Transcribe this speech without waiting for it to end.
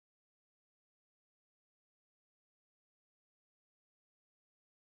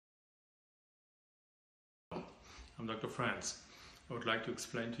I'm Dr. Franz. I would like to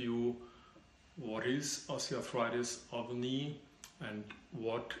explain to you what is osteoarthritis of the knee and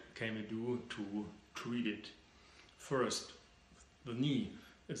what can we do to treat it. First, the knee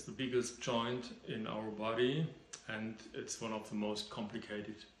is the biggest joint in our body and it's one of the most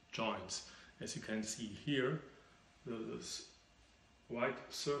complicated joints. As you can see here, this white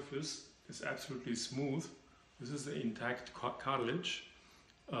surface is absolutely smooth. This is the intact cartilage,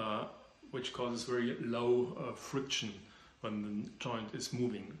 which causes very low friction when the joint is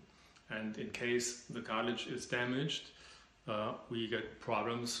moving. And in case the cartilage is damaged, we get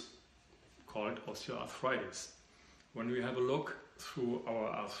problems called osteoarthritis. When we have a look through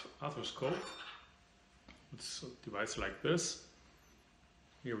our arthroscope, it's a device like this.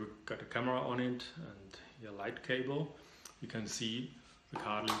 Here we've got a camera on it and a light cable. You can see the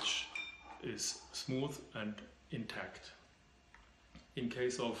cartilage is smooth and intact. In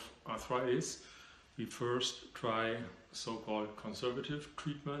case of arthritis, we first try so-called conservative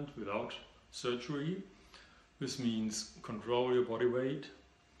treatment without surgery. This means control your body weight,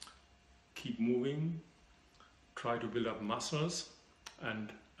 keep moving, try to build up muscles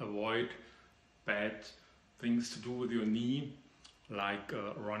and avoid bad things to do with your knee, like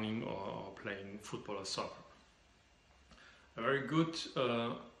running or playing football or soccer. A very good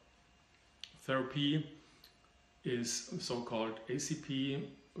therapy is so-called ACP,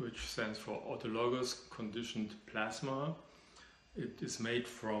 which stands for autologous conditioned plasma. It is made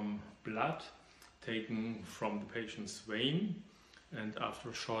from blood taken from the patient's vein, and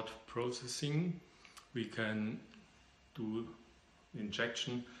after short processing we can do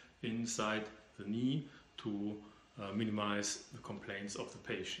injection inside the knee to minimize the complaints of the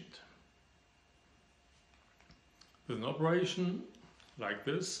patient. With an operation like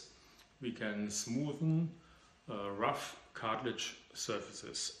this, we can smoothen rough cartilage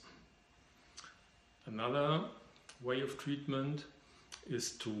surfaces. Another way of treatment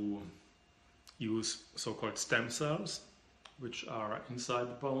is to use so-called stem cells, which are inside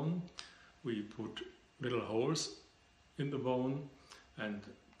the bone. We put little holes in the bone and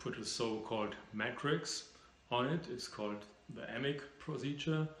put a so-called matrix on it. It's called the AMIC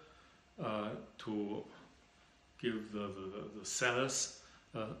procedure to give the cells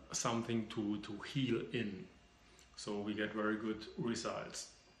something to heal in. So we get very good results.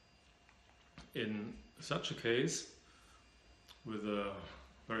 In such a case, with a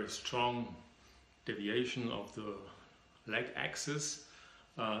very strong deviation of the leg axis,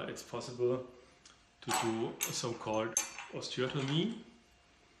 it's possible to do a so-called osteotomy.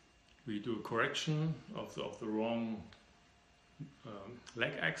 We do a correction of the wrong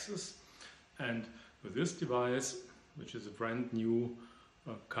leg axis, and with this device, which is a brand new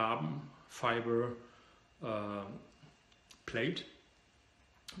carbon fiber plate,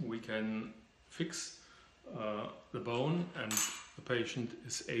 we can fix the bone and the patient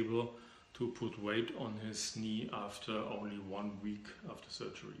is able to put weight on his knee after only 1 week after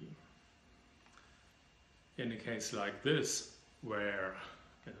surgery. In a case like this, where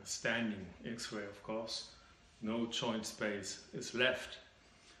in a standing X-ray, of course, no joint space is left,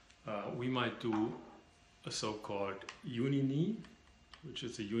 we might do a so-called uni-knee, which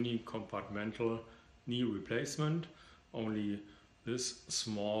is a uni-compartmental knee replacement. Only this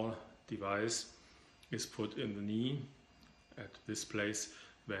small device is put in the knee at this place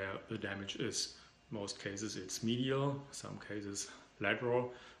where the damage is. Most cases it's medial, some cases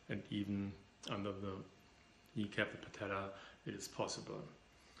lateral, and even under the kneecap, the patella, it is possible.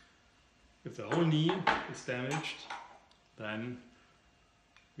 If the whole knee is damaged, then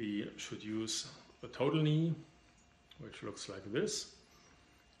we should use a total knee, which looks like this,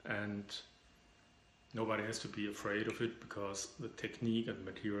 and nobody has to be afraid of it because the technique and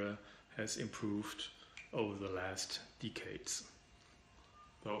material has improved over the last decades.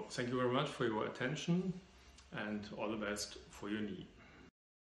 So thank you very much for your attention and all the best for your knee.